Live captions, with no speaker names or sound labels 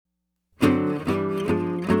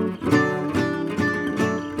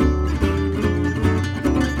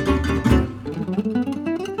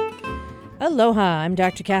Aloha, I'm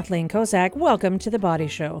Dr. Kathleen Kozak. Welcome to The Body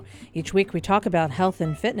Show. Each week we talk about health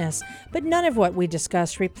and fitness, but none of what we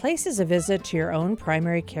discuss replaces a visit to your own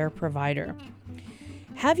primary care provider.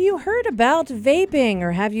 Have you heard about vaping,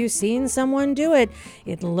 or have you seen someone do it?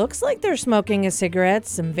 It looks like they're smoking a cigarette,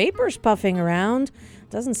 some vapors puffing around.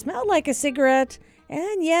 Doesn't smell like a cigarette,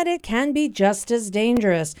 and yet it can be just as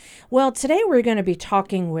dangerous. Well, today we're going to be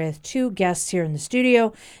talking with two guests here in the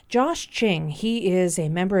studio. Josh Ching, he is a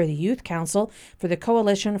member of the Youth Council for the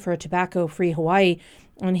Coalition for a Tobacco-Free Hawaii,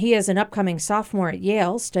 and he is an upcoming sophomore at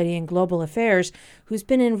Yale studying global affairs who's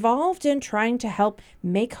been involved in trying to help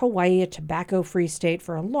make Hawaii a tobacco-free state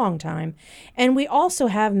for a long time. And we also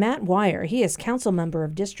have Matt Weyer. He is council member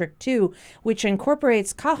of District 2, which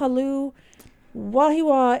incorporates Kahalu,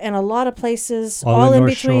 Wahiwa, and a lot of places all in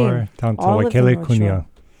between. Shore, down to Waikele Kunia.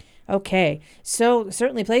 Okay, so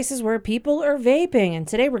certainly places where people are vaping. And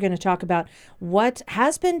today we're going to talk about what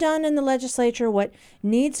has been done in the legislature, what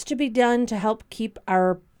needs to be done to help keep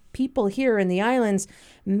our people here in the islands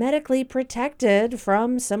medically protected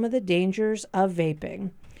from some of the dangers of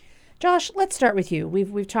vaping. Josh, let's start with you.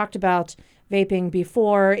 We've talked about vaping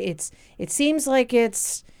before. It seems like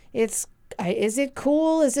it's is it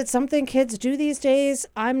cool? Is it something kids do these days?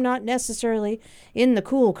 I'm not necessarily in the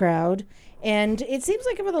cool crowd. And it seems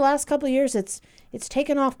like over the last couple of years, it's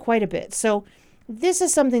taken off quite a bit. So this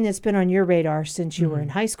is something that's been on your radar since you were in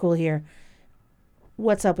high school here.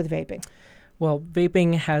 What's up with vaping? Well,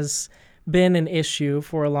 vaping has been an issue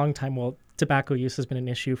for a long time. Well, tobacco use has been an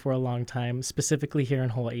issue for a long time, specifically here in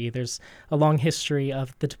Hawaii. There's a long history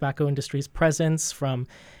of the tobacco industry's presence from,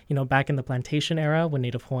 back in the plantation era when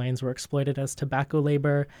Native Hawaiians were exploited as tobacco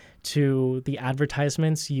labor, to the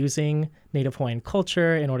advertisements using Native Hawaiian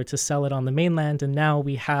culture in order to sell it on the mainland. And now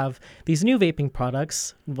we have these new vaping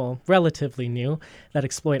products, well, relatively new, that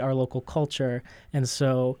exploit our local culture. And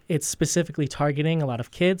so it's specifically targeting a lot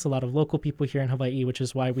of kids, a lot of local people here in Hawaii, which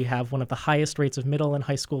is why we have one of the highest rates of middle and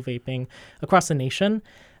high school vaping across the nation.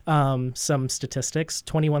 Some statistics: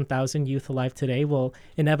 21,000 youth alive today will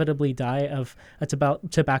inevitably die of a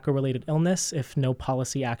tobacco-related illness if no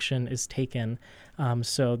policy action is taken.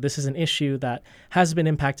 So this is an issue that has been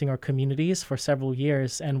impacting our communities for several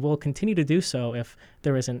years and will continue to do so if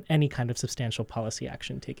there isn't any kind of substantial policy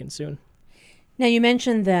action taken soon. Now, you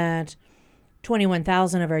mentioned that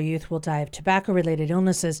 21,000 of our youth will die of tobacco-related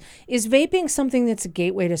illnesses. Is vaping something that's a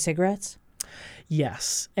gateway to cigarettes?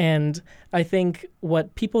 Yes. And I think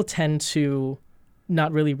what people tend to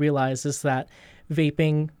not really realize is that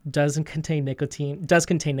vaping does contain nicotine, does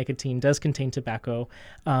contain tobacco.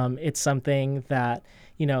 It's something that,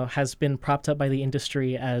 has been propped up by the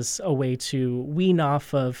industry as a way to wean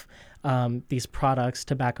off of these products,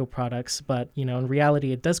 tobacco products. But, in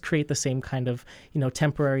reality, it does create the same kind of,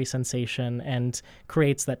 temporary sensation and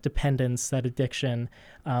creates that dependence, that addiction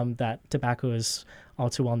that tobacco is all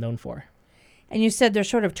too well known for. And you said they're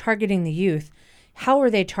sort of targeting the youth. How are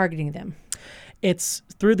they targeting them? It's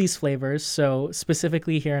through these flavors. So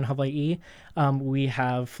specifically here in Hawaii, we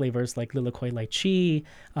have flavors like Lilikoi Lychee,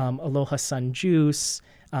 Aloha Sun Juice,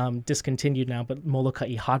 discontinued now, but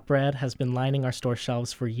Moloka'i Hot Bread has been lining our store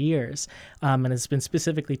shelves for years and has been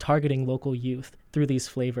specifically targeting local youth through these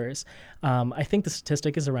flavors. I think the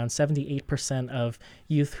statistic is around 78% of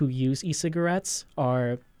youth who use e-cigarettes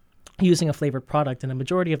are using a flavored product, and a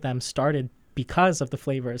majority of them started because of the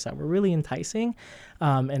flavors that were really enticing.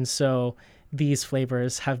 And so these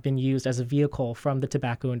flavors have been used as a vehicle from the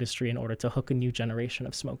tobacco industry in order to hook a new generation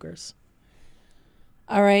of smokers.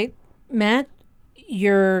 All right, Matt,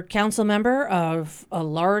 you're council member of a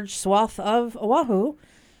large swath of Oahu.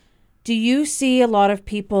 Do you see a lot of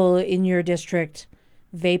people in your district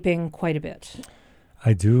vaping quite a bit?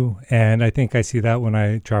 I do. And I think I see that when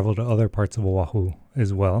I travel to other parts of Oahu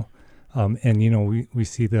as well. We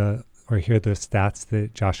see or hear the stats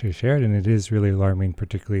that Josh has shared, and it is really alarming,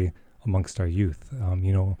 particularly amongst our youth.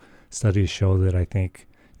 Studies show that I think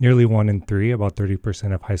nearly 1 in 3, about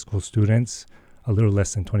 30% of high school students, a little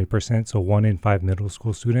less than 20%, so 1 in 5 middle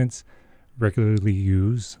school students regularly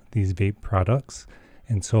use these vape products.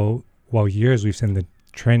 And so while years we've seen the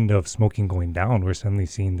trend of smoking going down, we're suddenly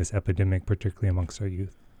seeing this epidemic, particularly amongst our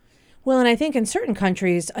youth. Well, and I think in certain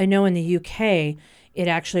countries, I know in the UK, it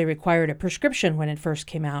actually required a prescription when it first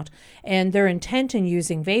came out. And their intent in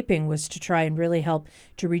using vaping was to try and really help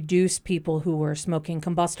to reduce people who were smoking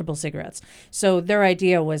combustible cigarettes. So their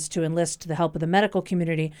idea was to enlist the help of the medical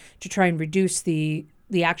community to try and reduce the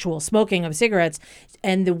the actual smoking of cigarettes.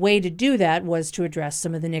 And the way to do that was to address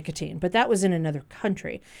some of the nicotine. But that was in another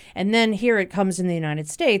country. And then here it comes in the United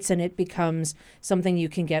States, and it becomes something you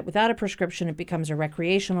can get without a prescription. It becomes a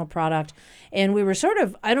recreational product. And we were sort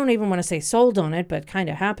of, I don't even want to say sold on it, but kind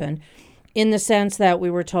of happened in the sense that we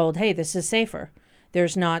were told, hey, this is safer.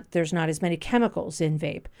 There's not as many chemicals in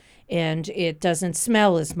vape, and it doesn't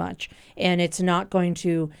smell as much, and it's not going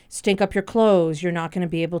to stink up your clothes. You're not going to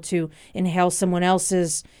be able to inhale someone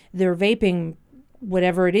else's, their vaping,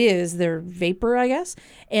 whatever it is, their vapor, I guess,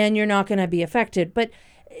 and you're not going to be affected. But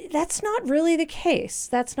that's not really the case.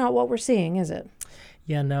 That's not what we're seeing, is it?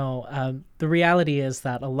 Yeah, no. The reality is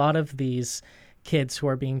that a lot of these kids who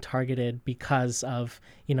are being targeted because of,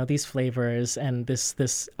 these flavors and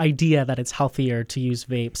this idea that it's healthier to use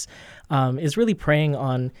vapes is really preying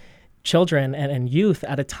on children and youth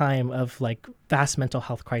at a time of like vast mental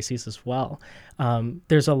health crises as well.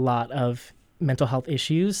 There's a lot of mental health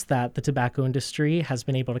issues that the tobacco industry has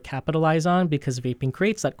been able to capitalize on because vaping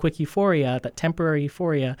creates that quick euphoria, that temporary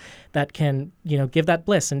euphoria that can, give that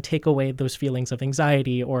bliss and take away those feelings of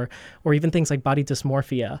anxiety or even things like body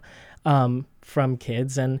dysmorphia from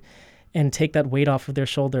kids and take that weight off of their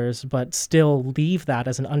shoulders, but still leave that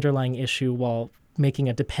as an underlying issue while making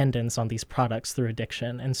a dependence on these products through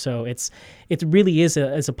addiction. And so it really is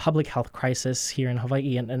a public health crisis here in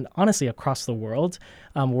Hawaii and honestly across the world,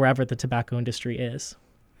 wherever the tobacco industry is.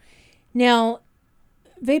 Now,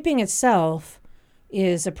 vaping itself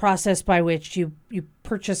is a process by which you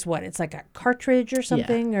purchase what? It's like a cartridge or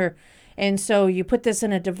something? Yeah. And so you put this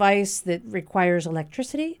in a device that requires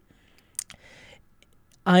electricity?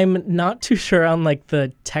 I'm not too sure on like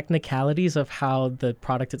the technicalities of how the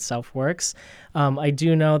product itself works. I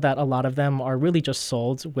do know that a lot of them are really just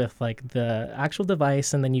sold with like the actual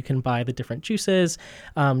device, and then you can buy the different juices.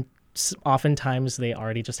 Oftentimes they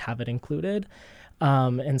already just have it included.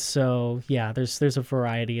 And so, there's a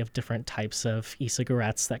variety of different types of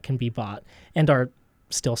e-cigarettes that can be bought and are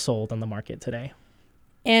still sold on the market today.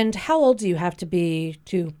 And how old do you have to be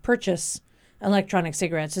to purchase electronic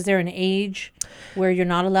cigarettes? Is there an age where you're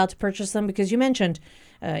not allowed to purchase them? Because you mentioned,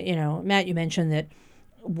 Matt, you mentioned that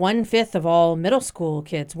 1/5 of all middle school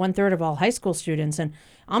kids, 1/3 of all high school students, and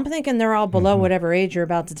I'm thinking they're all below whatever age you're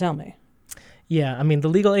about to tell me. Yeah, I mean, the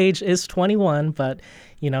legal age is 21, but,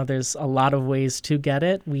 there's a lot of ways to get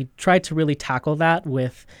it. We tried to really tackle that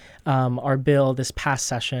with our bill this past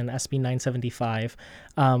session, SB 975,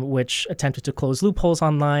 which attempted to close loopholes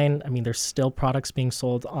online. I mean, there's still products being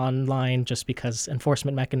sold online just because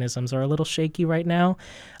enforcement mechanisms are a little shaky right now.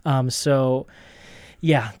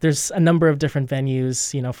 There's a number of different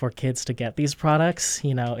venues, for kids to get these products.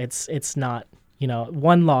 It's not,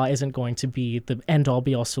 one law isn't going to be the end-all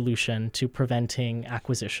be-all solution to preventing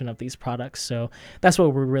acquisition of these products. So that's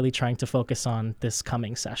what we're really trying to focus on this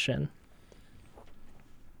coming session.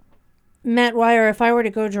 Matt Weyer, if I were to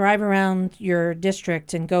go drive around your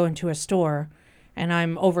district and go into a store and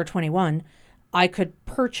I'm over 21, I could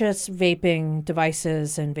purchase vaping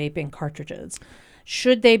devices and vaping cartridges.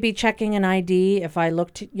 Should they be checking an ID if I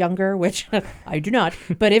looked younger, which I do not,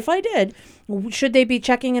 but if I did, should they be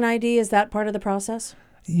checking an ID? Is that part of the process?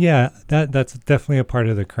 Yeah, that's definitely a part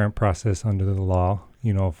of the current process under the law.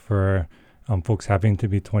 For folks having to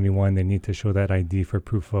be 21, they need to show that ID for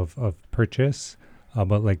proof of purchase.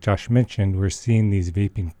 But like Josh mentioned, we're seeing these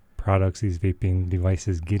vaping products, these vaping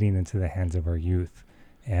devices getting into the hands of our youth.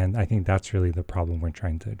 And I think that's really the problem we're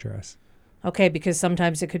trying to address. Okay, because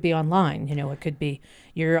sometimes it could be online. It could be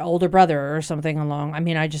your older brother or something along. I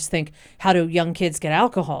mean, I just think, how do young kids get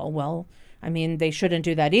alcohol? Well, I mean, they shouldn't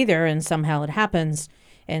do that either, and somehow it happens.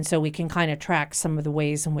 And so we can kind of track some of the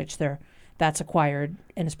ways in which that's acquired,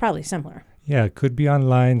 and it's probably similar. Yeah, it could be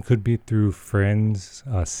online, could be through friends,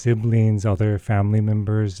 siblings, other family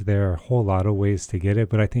members. There are a whole lot of ways to get it.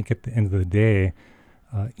 But I think at the end of the day,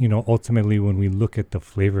 ultimately when we look at the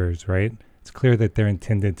flavors, right, it's clear that they're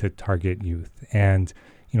intended to target youth. And,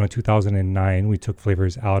 in 2009, we took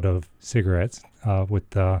flavors out of cigarettes with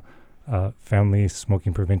the Family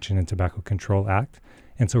Smoking Prevention and Tobacco Control Act.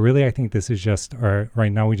 And so really, I think this is just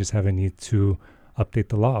right now we just have a need to update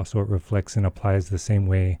the law so it reflects and applies the same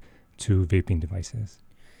way to vaping devices.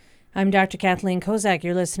 I'm Dr. Kathleen Kozak.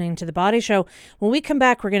 You're listening to The Body Show. When we come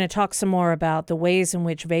back, we're going to talk some more about the ways in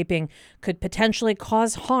which vaping could potentially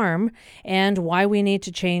cause harm and why we need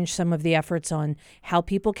to change some of the efforts on how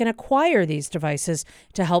people can acquire these devices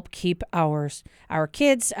to help keep our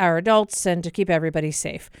kids, our adults, and to keep everybody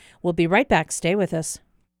safe. We'll be right back. Stay with us.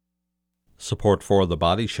 Support for The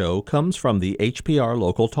Body Show comes from the HPR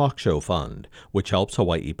Local Talk Show Fund, which helps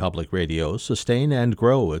Hawaii Public Radio sustain and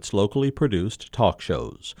grow its locally produced talk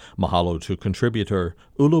shows. Mahalo to contributor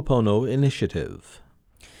Ulupono Initiative.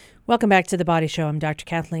 Welcome back to The Body Show. I'm Dr.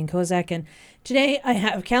 Kathleen Kozak, and today I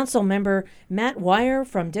have Council Member Matt Weyer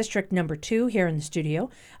from District Number 2 here in the studio,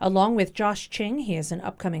 along with Josh Ching. He is an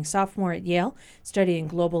upcoming sophomore at Yale, studying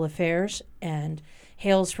global affairs and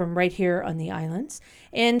hails from right here on the islands.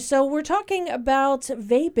 And so we're talking about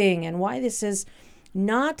vaping and why this is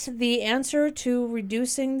not the answer to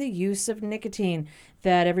reducing the use of nicotine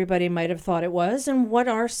that everybody might have thought it was, and what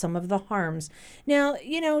are some of the harms. Now,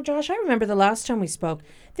 Josh, I remember the last time we spoke,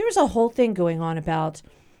 there was a whole thing going on about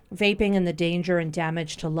vaping and the danger and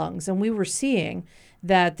damage to lungs, and we were seeing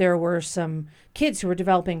that there were some kids who were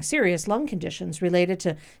developing serious lung conditions related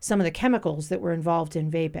to some of the chemicals that were involved in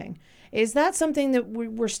vaping. Is that something that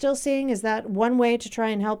we're still seeing? Is that one way to try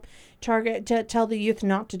and help tell the youth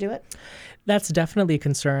not to do it? That's definitely a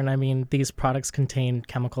concern. I mean, these products contain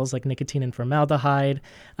chemicals like nicotine and formaldehyde,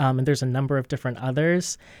 and there's a number of different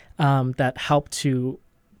others that help to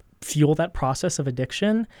fuel that process of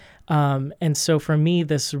addiction. And so for me,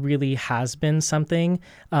 this really has been something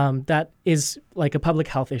that is like a public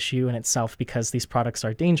health issue in itself, because these products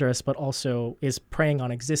are dangerous, but also is preying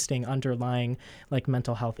on existing underlying like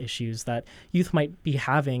mental health issues that youth might be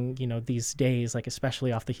having, these days, like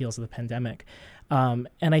especially off the heels of the pandemic. And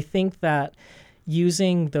I think that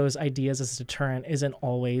using those ideas as a deterrent isn't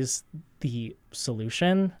always the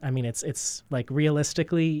solution. I mean, it's like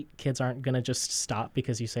realistically, kids aren't going to just stop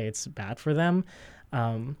because you say it's bad for them.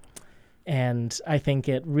 And I think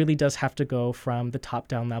it really does have to go from the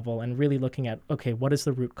top-down level and really looking at, okay, what is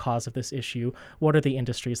the root cause of this issue? What are the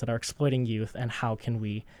industries that are exploiting youth, and how can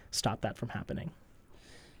we stop that from happening?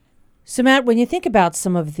 So, Matt, when you think about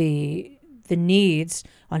some of the needs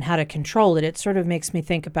on how to control it, it sort of makes me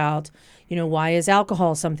think about, why is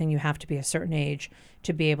alcohol something you have to be a certain age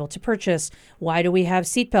to be able to purchase? Why do we have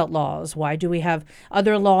seatbelt laws? Why do we have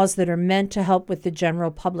other laws that are meant to help with the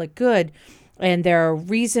general public good? And there are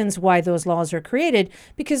reasons why those laws are created,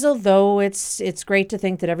 because although it's great to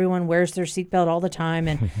think that everyone wears their seatbelt all the time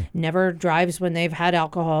and never drives when they've had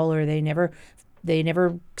alcohol, or they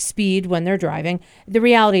never speed when they're driving, the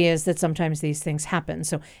reality is that sometimes these things happen.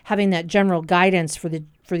 So having that general guidance for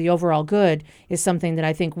the overall good is something that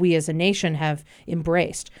I think we as a nation have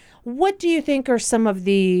embraced. What do you think are some of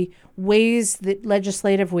the ways that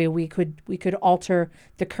legislatively we could alter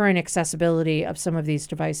the current accessibility of some of these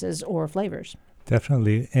devices or flavors?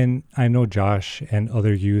 Definitely. And I know Josh and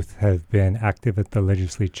other youth have been active at the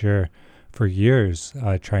legislature for years,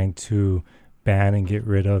 trying to ban and get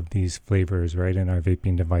rid of these flavors, right, in our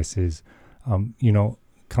vaping devices.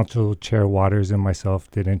 Council Chair Waters and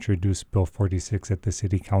myself did introduce Bill 46 at the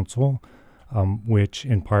City Council, which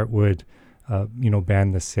in part would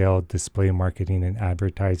ban the sale, display, marketing, and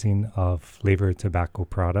advertising of flavored tobacco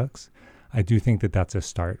products. I do think that that's a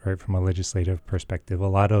start, right, from a legislative perspective. A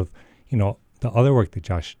lot of, the other work that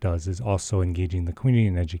Josh does is also engaging the community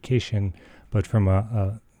in education, but from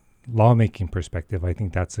a lawmaking perspective, I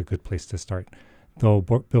think that's a good place to start. Though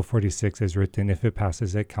Bill 46 is written, if it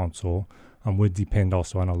passes at council, would depend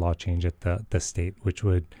also on a law change at the state, which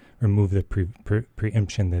would remove the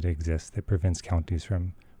preemption that exists that prevents counties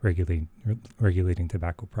from regulating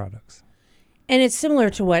tobacco products. And it's similar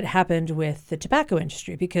to what happened with the tobacco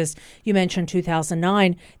industry, because you mentioned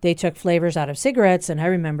 2009, they took flavors out of cigarettes. And I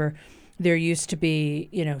remember there used to be,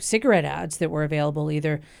 cigarette ads that were available,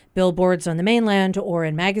 either billboards on the mainland or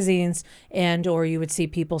in magazines, or you would see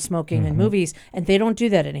people smoking in movies, and they don't do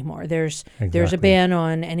that anymore. There's a ban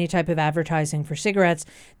on any type of advertising for cigarettes.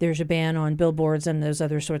 There's a ban on billboards and those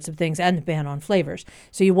other sorts of things, and a ban on flavors.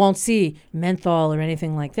 So you won't see menthol or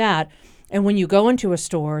anything like that. And when you go into a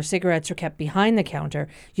store, cigarettes are kept behind the counter.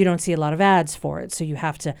 You don't see a lot of ads for it. So you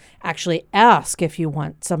have to actually ask if you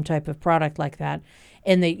want some type of product like that.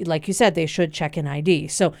 And they, like you said, they should check an ID.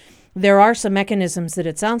 So there are some mechanisms that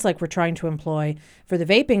it sounds like we're trying to employ for the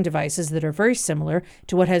vaping devices that are very similar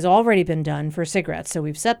to what has already been done for cigarettes. So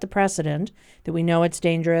we've set the precedent that we know it's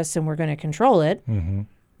dangerous and we're going to control it. Mm-hmm.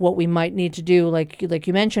 What we might need to do, like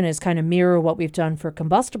you mentioned, is kind of mirror what we've done for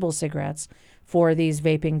combustible cigarettes for these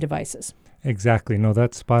vaping devices. Exactly. No,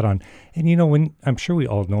 that's spot on. And when I'm sure we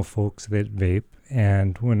all know folks that vape,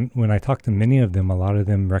 and when I talk to many of them, a lot of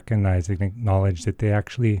them recognize and acknowledge that they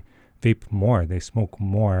actually vape more. They smoke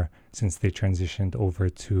more since they transitioned over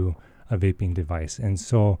to a vaping device. And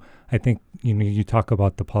so I think, you talk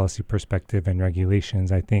about the policy perspective and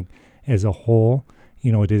regulations. I think as a whole,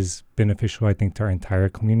 it is beneficial, I think, to our entire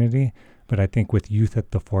community. But I think with youth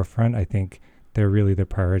at the forefront, I think they're really the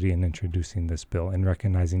priority in introducing this bill and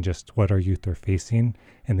recognizing just what our youth are facing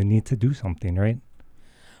and the need to do something, right?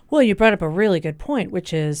 Well, you brought up a really good point,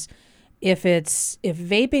 which is if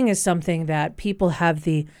vaping is something that people have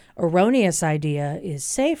the erroneous idea is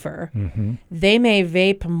safer, they may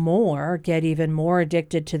vape more, get even more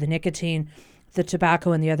addicted to the nicotine, the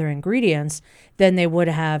tobacco, and the other ingredients than they would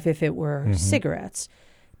have if it were cigarettes,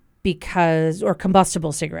 or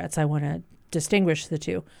combustible cigarettes. I want to distinguish the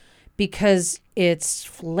two because it's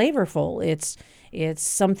flavorful. It's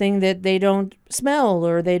something that they don't smell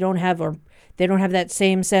or they don't have that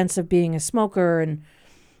same sense of being a smoker and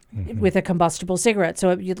with a combustible cigarette.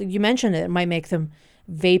 So you mentioned it might make them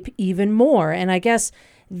vape even more. And I guess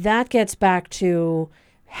that gets back to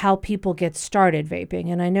how people get started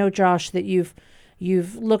vaping. And I know, Josh, that you've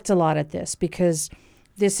looked a lot at this because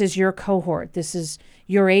this is your cohort. This is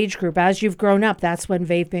your age group. As you've grown up, that's when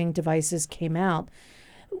vaping devices came out.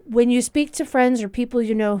 When you speak to friends or people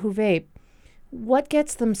you know who vape, what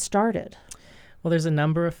gets them started? Well, there's a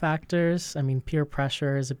number of factors. I mean, peer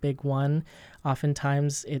pressure is a big one.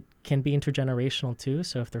 Oftentimes, it can be intergenerational too.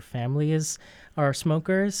 So if their family are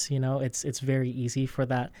smokers, it's very easy for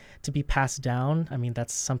that to be passed down. I mean,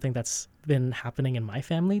 that's something that's been happening in my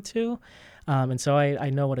family too. And so I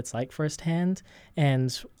know what it's like firsthand.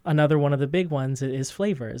 And another one of the big ones is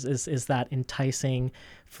flavors, is that enticing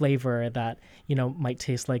flavor that, might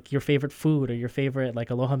taste like your favorite food or your favorite like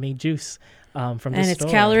Aloha made juice from the store. And it's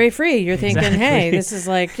calorie free. You're thinking, Exactly. hey, this is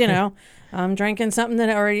like, I'm drinking something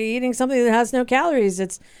or eating something that has no calories.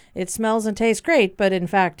 It smells and tastes great, but in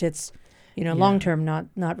fact it's, long term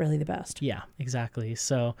not really the best. Yeah, exactly.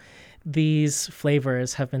 So these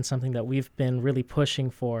flavors have been something that we've been really pushing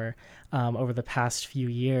for over the past few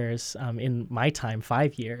years. In my time,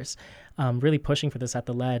 5 years, really pushing for this at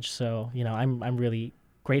the Ledge. So, I'm really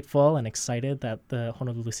grateful and excited that the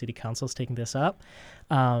Honolulu City Council is taking this up,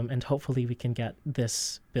 and hopefully we can get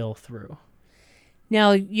this bill through.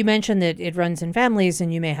 Now, you mentioned that it runs in families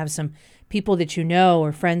and you may have some people that you know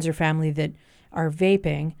or friends or family that are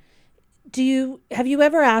vaping. Have you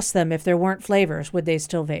ever asked them if there weren't flavors, would they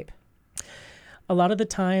still vape? A lot of the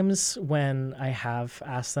times when I have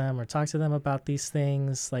asked them or talked to them about these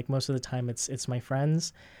things, like most of the time it's my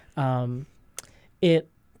friends, it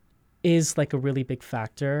is like a really big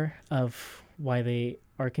factor of why they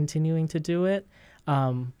are continuing to do it.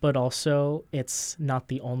 But also it's not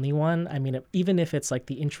the only one. I mean, even if it's like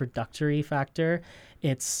the introductory factor,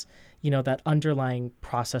 it's, that underlying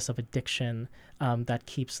process of addiction that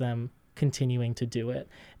keeps them continuing to do it.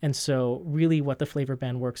 And so really what the flavor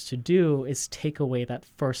ban works to do is take away that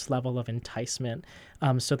first level of enticement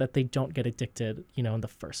so that they don't get addicted, in the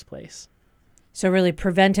first place. So really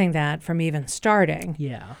preventing that from even starting.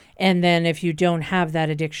 Yeah. And then if you don't have that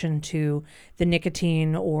addiction to the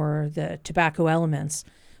nicotine or the tobacco elements,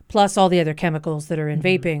 plus all the other chemicals that are in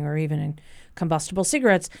vaping or even in combustible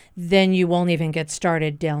cigarettes, then you won't even get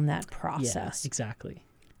started down that process. Yeah, exactly.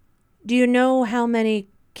 Do you know how many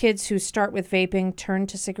kids who start with vaping turn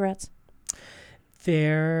to cigarettes?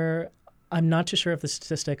 I'm not too sure of the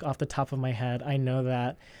statistic off the top of my head. I know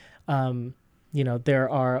that, there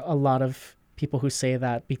are a lot of people who say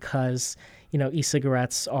that because,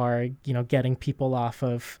 e-cigarettes are, getting people off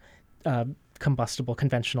of combustible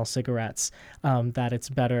conventional cigarettes, that it's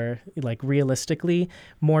better, like realistically,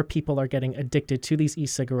 more people are getting addicted to these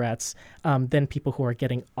e-cigarettes than people who are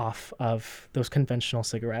getting off of those conventional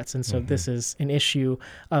cigarettes. And so this is an issue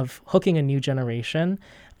of hooking a new generation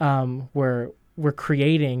where we're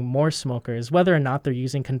creating more smokers, whether or not they're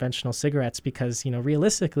using conventional cigarettes, because,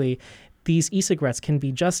 realistically, these e-cigarettes can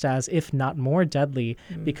be just as, if not more deadly,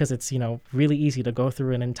 because it's, really easy to go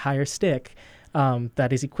through an entire stick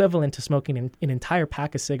that is equivalent to smoking an entire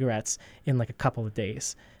pack of cigarettes in like a couple of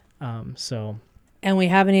days. And we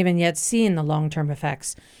haven't even yet seen the long-term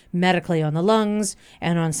effects medically on the lungs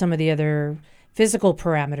and on some of the other physical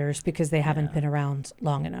parameters because they haven't been around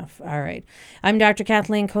long enough. All right. I'm Dr.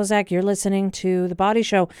 Kathleen Kozak. You're listening to The Body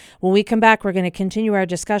Show. When we come back, we're going to continue our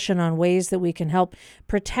discussion on ways that we can help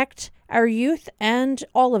protect our youth and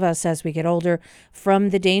all of us as we get older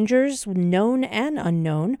from the dangers, known and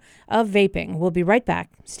unknown, of vaping. We'll be right back.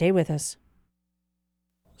 Stay with us.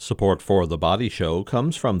 Support for The Body Show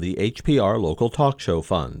comes from the HPR Local Talk Show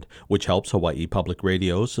Fund, which helps Hawaii Public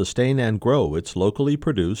Radio sustain and grow its locally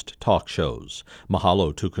produced talk shows.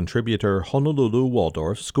 Mahalo to contributor Honolulu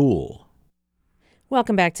Waldorf School.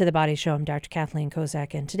 Welcome back to The Body Show. I'm Dr. Kathleen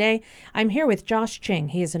Kozak, and today I'm here with Josh Ching.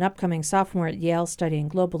 He is an upcoming sophomore at Yale studying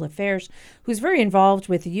global affairs who's very involved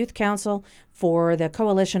with the Youth Council for the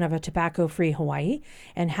Coalition of a Tobacco-Free Hawaii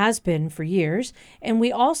and has been for years. And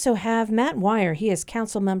we also have Matt Weyer. He is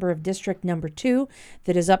council member of District Number 2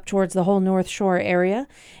 that is up towards the whole North Shore area.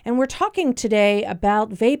 And we're talking today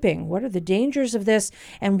about vaping. What are the dangers of this,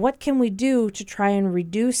 and what can we do to try and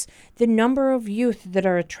reduce the number of youth that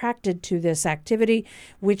are attracted to this activity,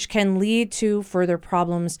 which can lead to further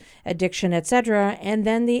problems, addiction, etc., and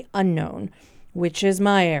then the unknown, which is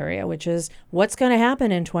my area, which is what's going to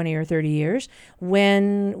happen in 20 or 30 years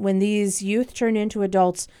when these youth turn into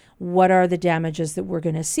adults. What are the damages that we're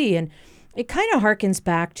going to see? And it kind of harkens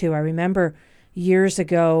back to, I remember years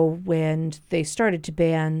ago when they started to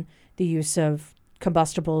ban the use of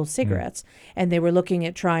combustible cigarettes, and they were looking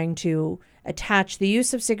at trying to attach the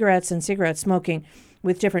use of cigarettes and cigarette smoking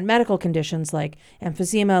with different medical conditions like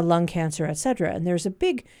emphysema, lung cancer, etc. And there's a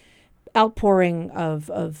big outpouring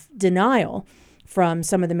of denial from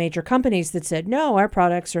some of the major companies that said, no, our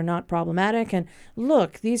products are not problematic. And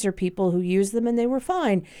look, these are people who use them and they were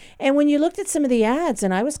fine. And when you looked at some of the ads,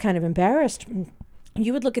 and I was kind of embarrassed,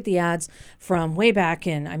 you would look at the ads from way back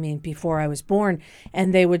before I was born,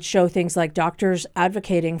 and they would show things like doctors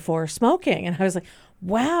advocating for smoking. And I was like,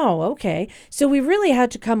 wow, okay. So we really had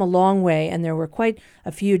to come a long way, and there were quite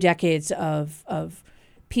a few decades of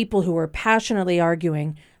people who were passionately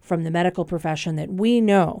arguing from the medical profession that we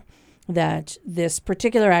know that this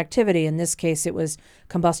particular activity, in this case it was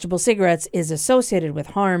combustible cigarettes, is associated with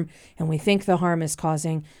harm, and we think the harm is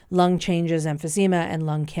causing lung changes, emphysema, and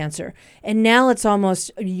lung cancer. And now it's almost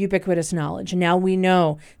ubiquitous knowledge. Now we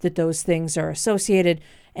know that those things are associated,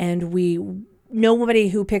 and nobody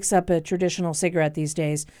who picks up a traditional cigarette these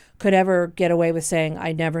days could ever get away with saying,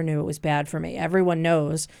 I never knew it was bad for me. Everyone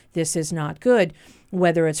knows this is not good,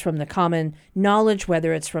 whether it's from the common knowledge,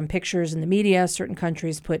 whether it's from pictures in the media. Certain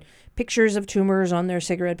countries put pictures of tumors on their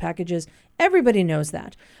cigarette packages. Everybody knows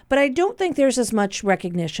that. But I don't think there's as much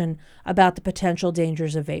recognition about the potential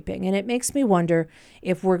dangers of vaping. And it makes me wonder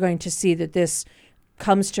if we're going to see that this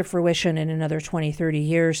comes to fruition in another 20, 30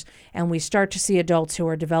 years, and we start to see adults who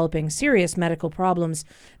are developing serious medical problems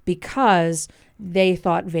because they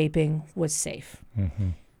thought vaping was safe. Mm-hmm.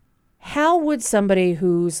 How would somebody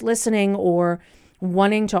who's listening or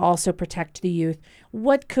wanting to also protect the youth,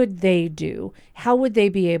 what could they do? How would they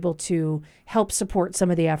be able to help support some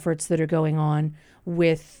of the efforts that are going on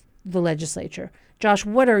with the legislature? Josh,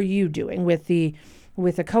 what are you doing with the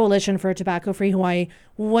Coalition for a Tobacco-Free Hawaii?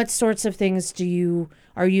 What sorts of things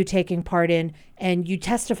are you taking part in? And you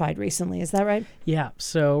testified recently, is that right? Yeah.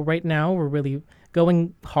 So right now we're really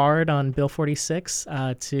going hard on Bill 46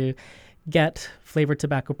 to get flavored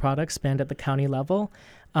tobacco products banned at the county level.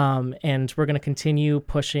 And we're going to continue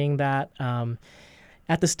pushing that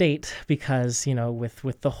at the state because,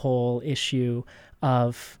 with the whole issue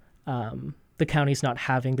of the counties not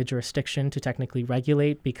having the jurisdiction to technically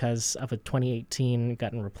regulate because of a 2018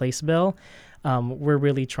 gut and replace bill, we're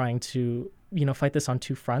really trying to, fight this on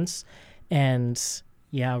two fronts and,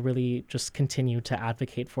 really just continue to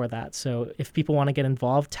advocate for that. So if people want to get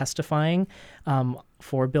involved, testifying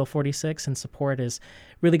for Bill 46 and support is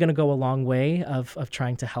really going to go a long way of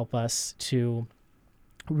trying to help us to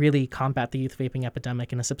really combat the youth vaping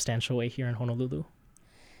epidemic in a substantial way here in Honolulu.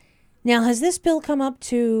 Now, has this bill come up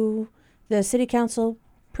to the City Council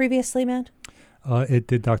previously, Matt? It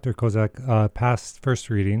did, Dr. Kozak, passed first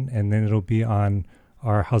reading, and then it'll be on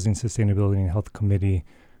our Housing Sustainability and Health Committee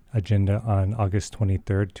agenda on August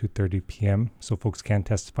 23rd, 2:30 p.m. So folks can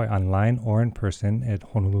testify online or in person at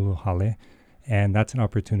Honolulu Hale, and that's an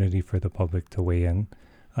opportunity for the public to weigh in.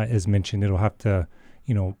 As mentioned, it'll have to,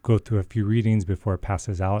 go through a few readings before it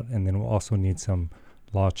passes out, and then we'll also need some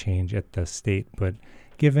law change at the state. But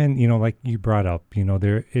given, like you brought up,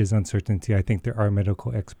 there is uncertainty. I think there are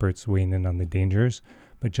medical experts weighing in on the dangers,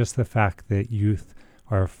 but just the fact that youth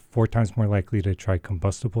are 4 times more likely to try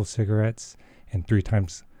combustible cigarettes and 3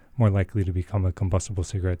 times more likely to become a combustible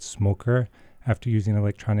cigarette smoker after using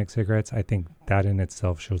electronic cigarettes, I think that in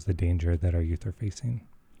itself shows the danger that our youth are facing.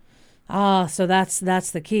 So that's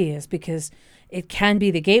the key, is because it can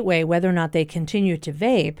be the gateway. Whether or not they continue to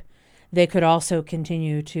vape, they could also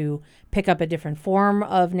continue to pick up a different form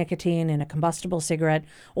of nicotine in a combustible cigarette,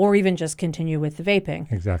 or even just continue with the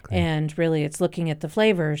vaping. Exactly. And really, it's looking at the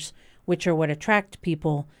flavors, which are what attract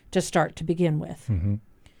people to start to begin with. Mm-hmm.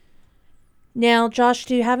 Now, Josh,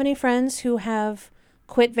 do you have any friends who have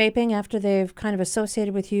quit vaping after they've kind of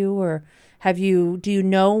associated with you, or do you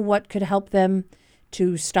know what could help them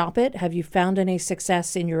to stop it? Have you found any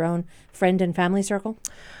success in your own friend and family circle?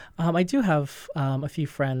 I do have a few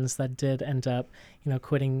friends that did end up,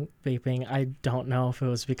 quitting vaping. I don't know if it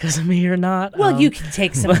was because of me or not. Well, you can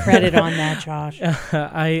take some credit on that, Josh.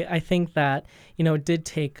 I think that, it did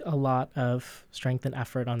take a lot of strength and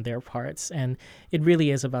effort on their parts. And it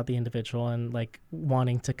really is about the individual and like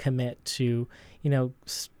wanting to commit to,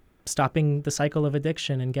 stopping the cycle of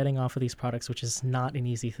addiction and getting off of these products, which is not an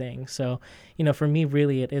easy thing. So, for me,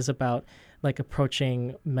 really, it is about like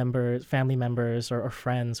approaching family members or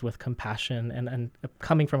friends with compassion and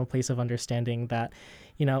coming from a place of understanding that,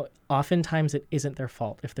 oftentimes it isn't their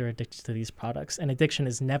fault if they're addicted to these products. And addiction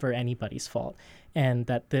is never anybody's fault. And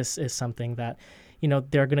that this is something that,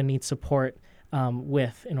 they're going to need support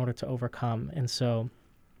with in order to overcome. And so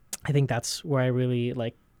I think that's where I really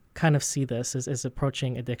kind of see this as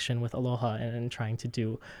approaching addiction with aloha and trying to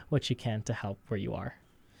do what you can to help where you are.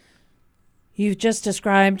 You've just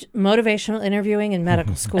described motivational interviewing in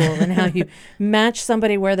medical school and how you match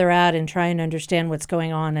somebody where they're at and try and understand what's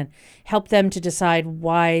going on and help them to decide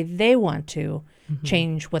why they want to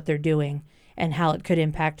change what they're doing and how it could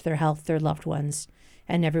impact their health, their loved ones,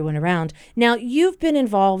 and everyone around. Now, you've been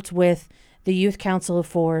involved with the Youth Council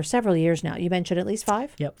for several years now. You mentioned at least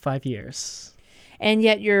 5? Yep, 5 years. And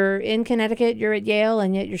yet you're in Connecticut, you're at Yale,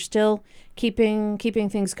 and yet you're still keeping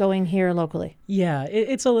things going here locally. Yeah,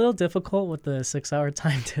 it's a little difficult with the 6-hour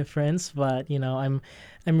time difference, but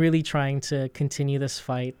I'm really trying to continue this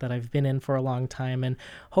fight that I've been in for a long time and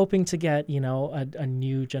hoping to get, a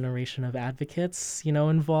new generation of advocates,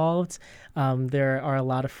 involved. There are a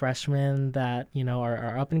lot of freshmen that,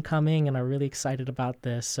 are up and coming and are really excited about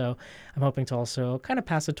this. So I'm hoping to also kind of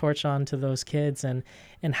pass the torch on to those kids and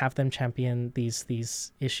have them champion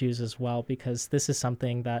these issues as well, because this is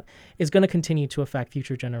something that is going to continue to affect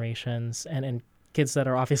future generations and kids that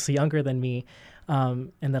are obviously younger than me,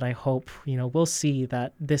 and that I hope, we'll see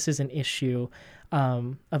that this is an issue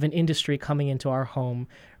of an industry coming into our home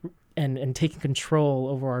and taking control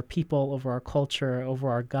over our people, over our culture, over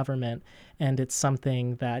our government. And it's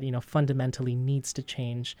something that, fundamentally needs to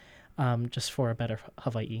change just for a better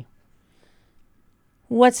Hawaii.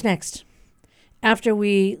 What's next? After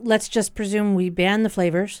let's just presume we ban the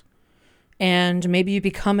flavors, and maybe you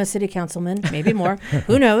become a city councilman, maybe more,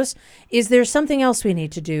 who knows? Is there something else we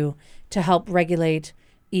need to do to help regulate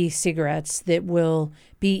e-cigarettes that will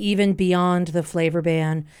be even beyond the flavor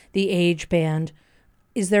ban, the age ban?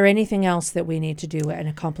 Is there anything else that we need to do and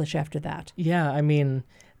accomplish after that? Yeah,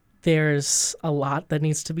 there's a lot that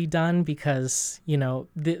needs to be done because,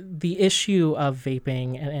 the issue of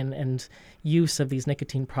vaping and use of these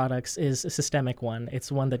nicotine products is a systemic one.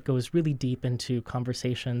 It's one that goes really deep into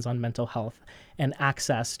conversations on mental health and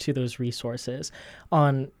access to those resources,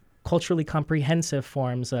 on culturally comprehensive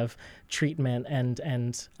forms of treatment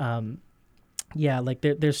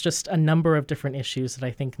there's just a number of different issues that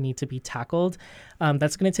I think need to be tackled.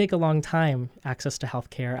 That's going to take a long time. Access to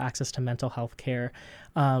healthcare, access to mental health care,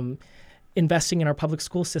 investing in our public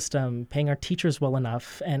school system, paying our teachers well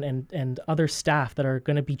enough, and other staff that are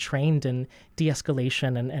going to be trained in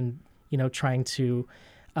de-escalation and trying to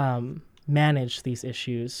manage these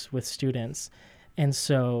issues with students. And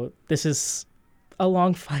so this is a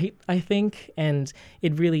long fight, I think, and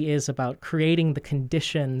it really is about creating the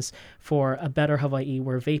conditions for a better Hawaii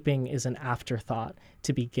where vaping is an afterthought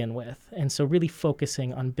to begin with. And so really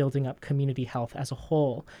focusing on building up community health as a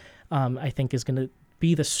whole, I think is going to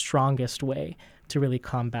be the strongest way to really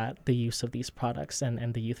combat the use of these products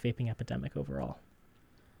and the youth vaping epidemic overall.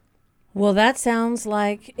 Well, that sounds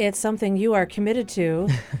like it's something you are committed to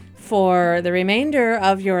for the remainder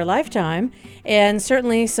of your lifetime, and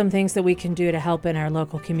certainly some things that we can do to help in our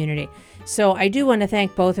local community. So I do want to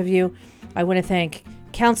thank both of you. I want to thank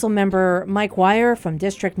Councilmember Mike Weyer from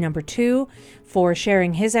District Number 2 for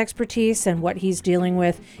sharing his expertise and what he's dealing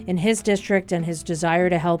with in his district and his desire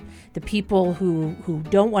to help the people who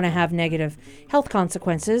don't want to have negative health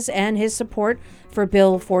consequences, and his support for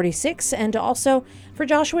Bill 46, and also for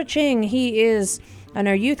Joshua Ching. He is on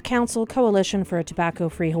our Youth Council Coalition for a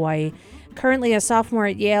Tobacco-Free Hawaii, currently a sophomore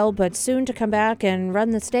at Yale, but soon to come back and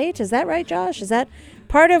run the state. Is that right, Josh? Is that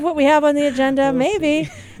part of what we have on the agenda? Maybe.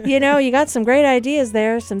 You got some great ideas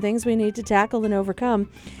there, some things we need to tackle and overcome.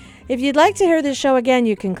 If you'd like to hear this show again,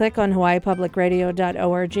 you can click on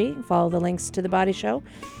hawaiipublicradio.org, follow the links to The Body Show.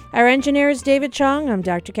 Our engineer is David Chong. I'm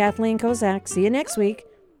Dr. Kathleen Kozak. See you next week.